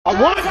I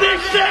want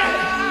this shit!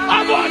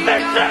 I want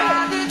this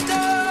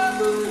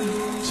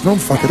shit! So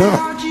don't fuck it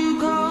up.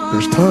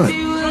 There's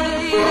time.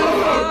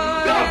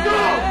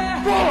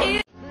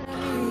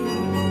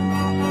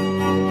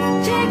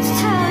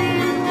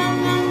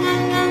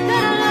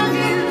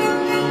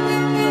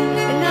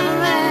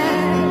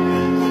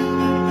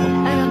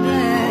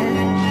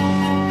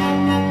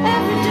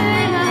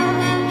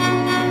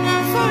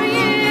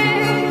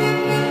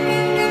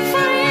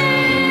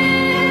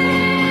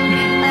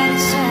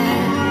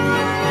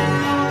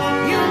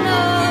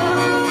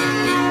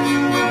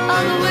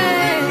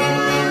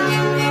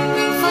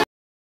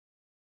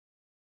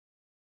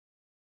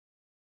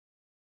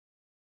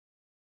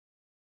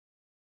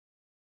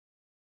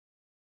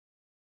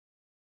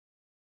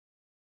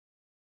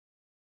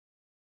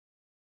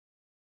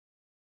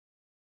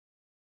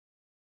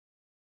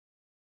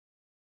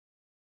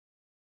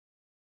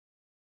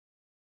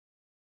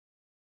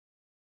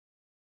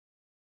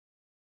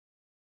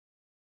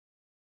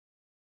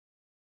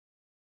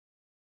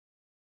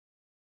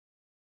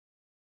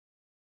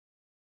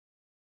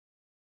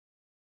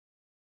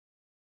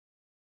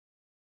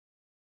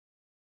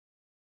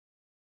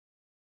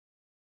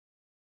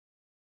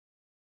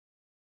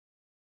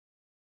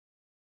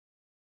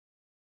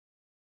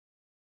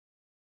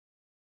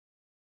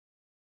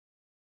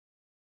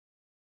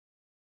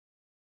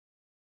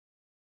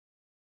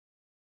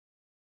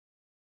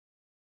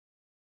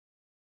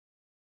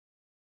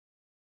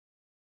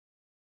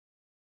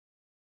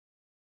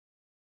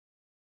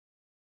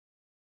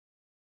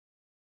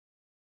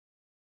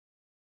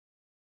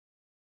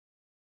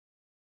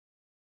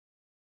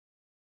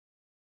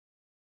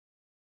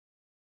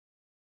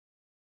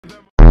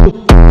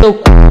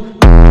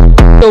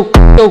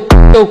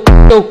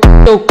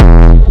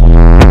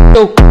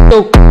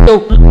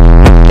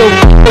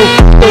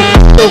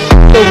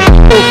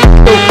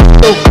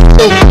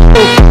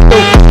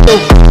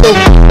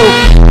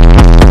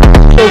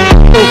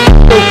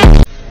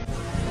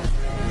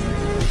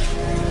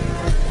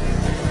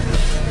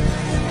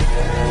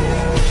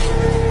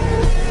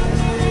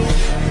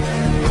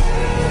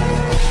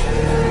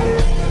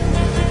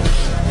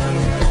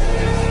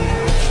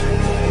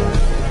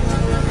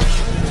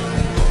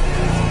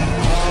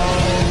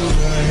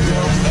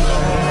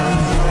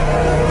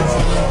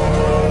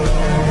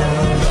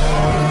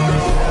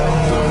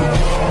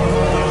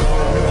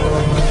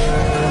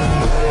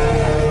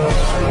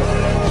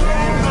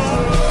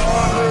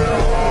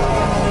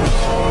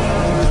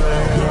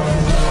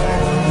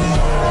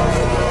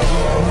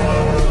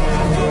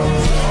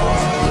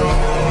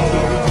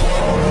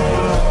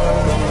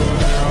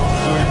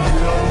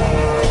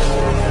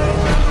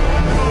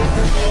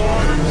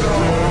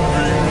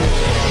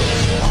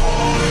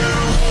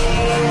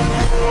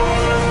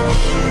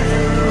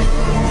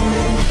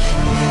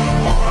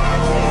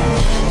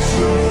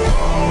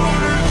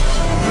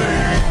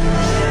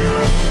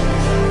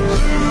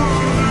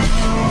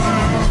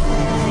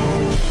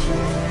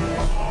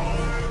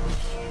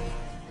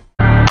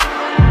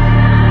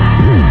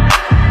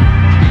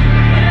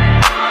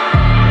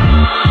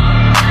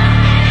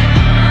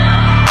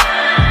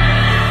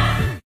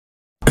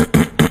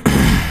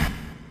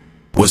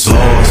 What's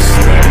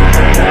lost?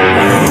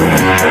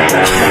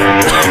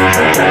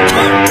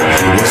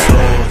 What's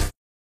lost?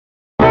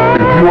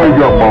 If you ain't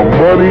got my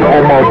money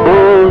or my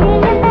bird,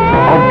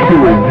 I'm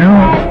killing you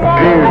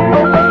and you.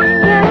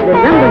 The number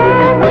you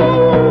have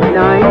reached,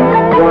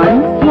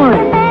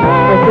 911,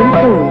 has been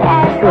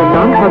changed to a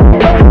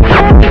non-public.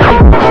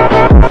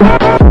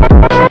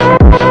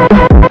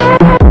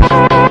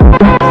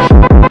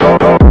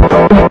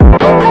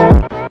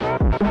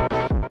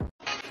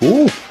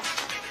 Ooh.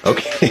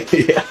 Okay,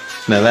 yeah.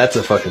 Now that's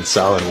a fucking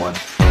solid one.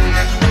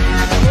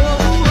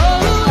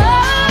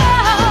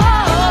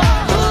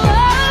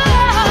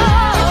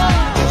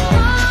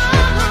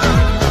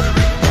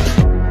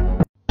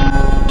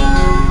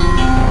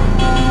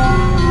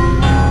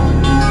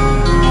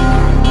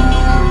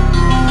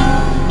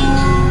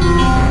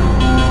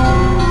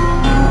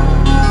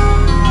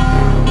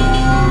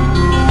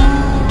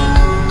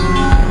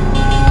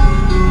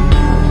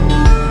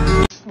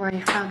 Where are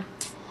you from?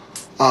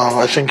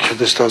 I think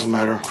this doesn't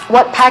matter.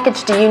 What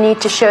package do you need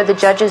to show the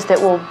judges that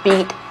will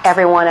beat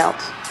everyone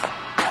else? You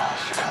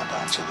can't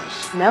answer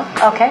this. No?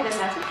 Okay.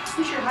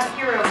 Who's your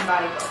hero in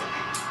bodybuilding?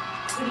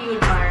 Who do you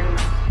admire the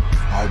most?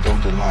 I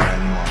don't admire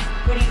anyone.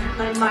 Who do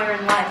you admire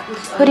in life?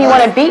 Who do you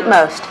want to beat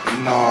most?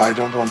 No, I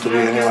don't want to be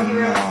anyone.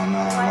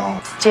 No.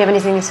 Do you have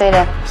anything to say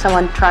to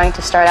someone trying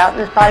to start out in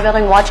this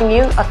bodybuilding, watching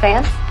you, a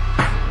fan?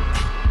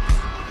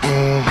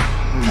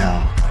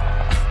 No.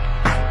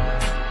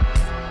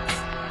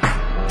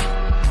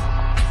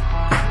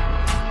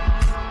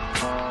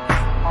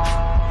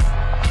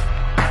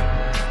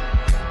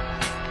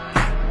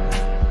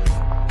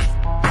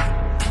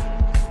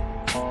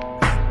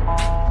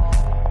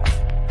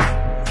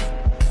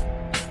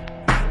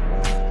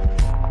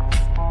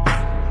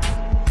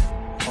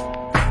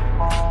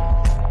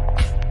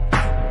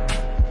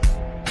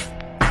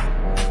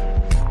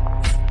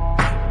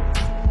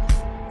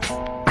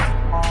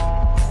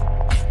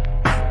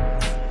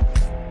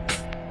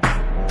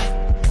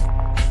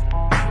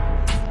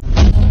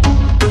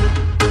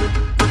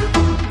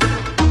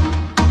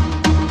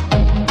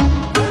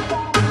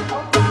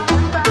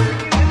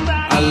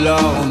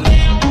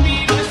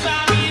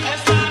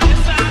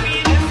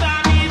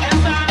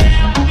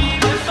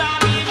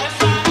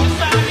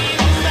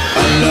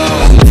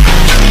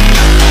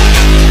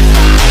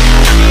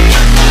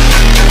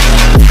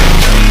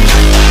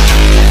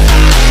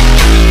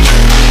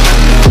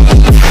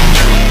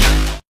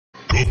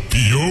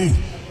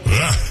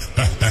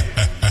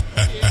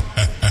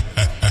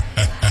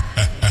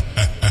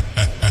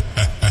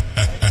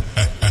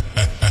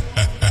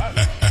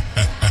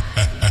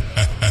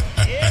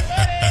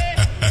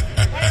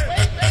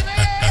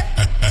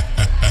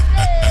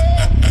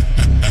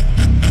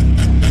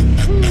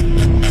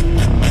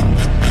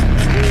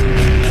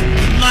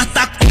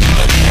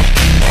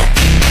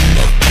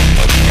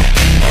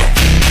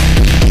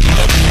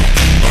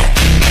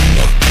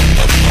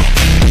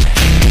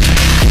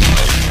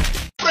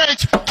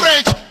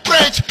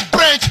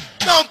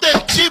 não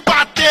tente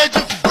bater de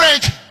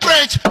frente,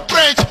 frente,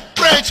 frente,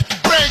 frente,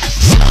 frente.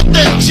 Não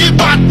tente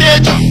bater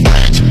de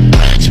frente,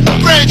 frente,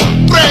 frente,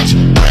 frente,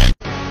 frente.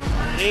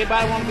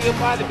 Everybody want to be a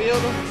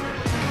bodybuilder,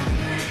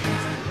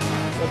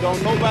 but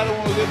don't nobody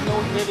want to lift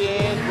no heavy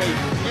ass weight.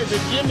 Yes, the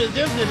gym is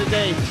different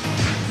today.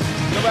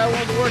 Nobody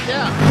wants to work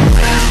out.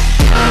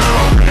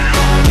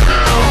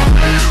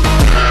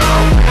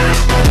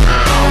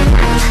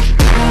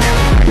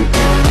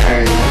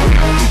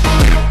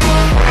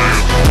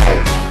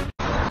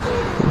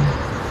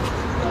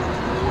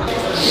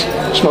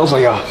 Smells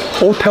like a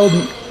hotel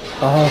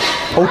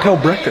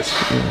breakfast.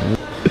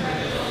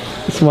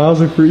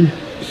 Smiles are free.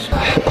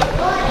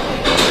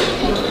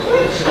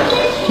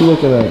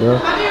 Look at that, bro.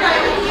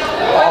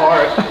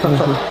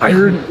 I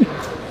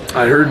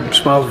heard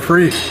smiles are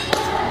free.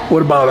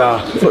 What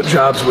about foot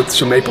jobs with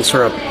some maple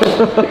syrup?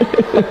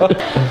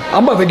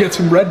 I'm about to get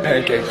some red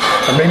pancakes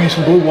and maybe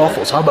some blue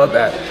waffles. How about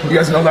that? You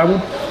guys know that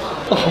one?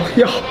 Oh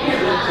yeah.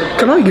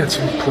 Can I get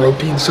some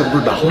protein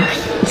silver dollars?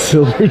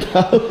 Silver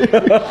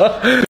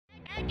dollar.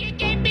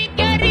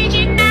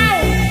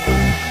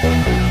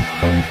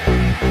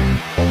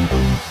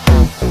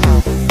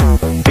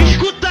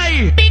 Escuta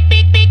aí!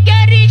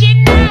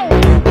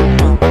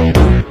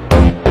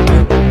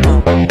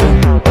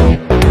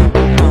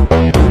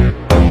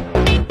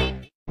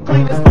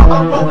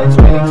 I'm rolling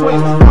 20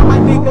 twins. My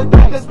nigga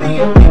got the D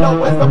and you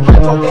know it's the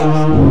Petro X.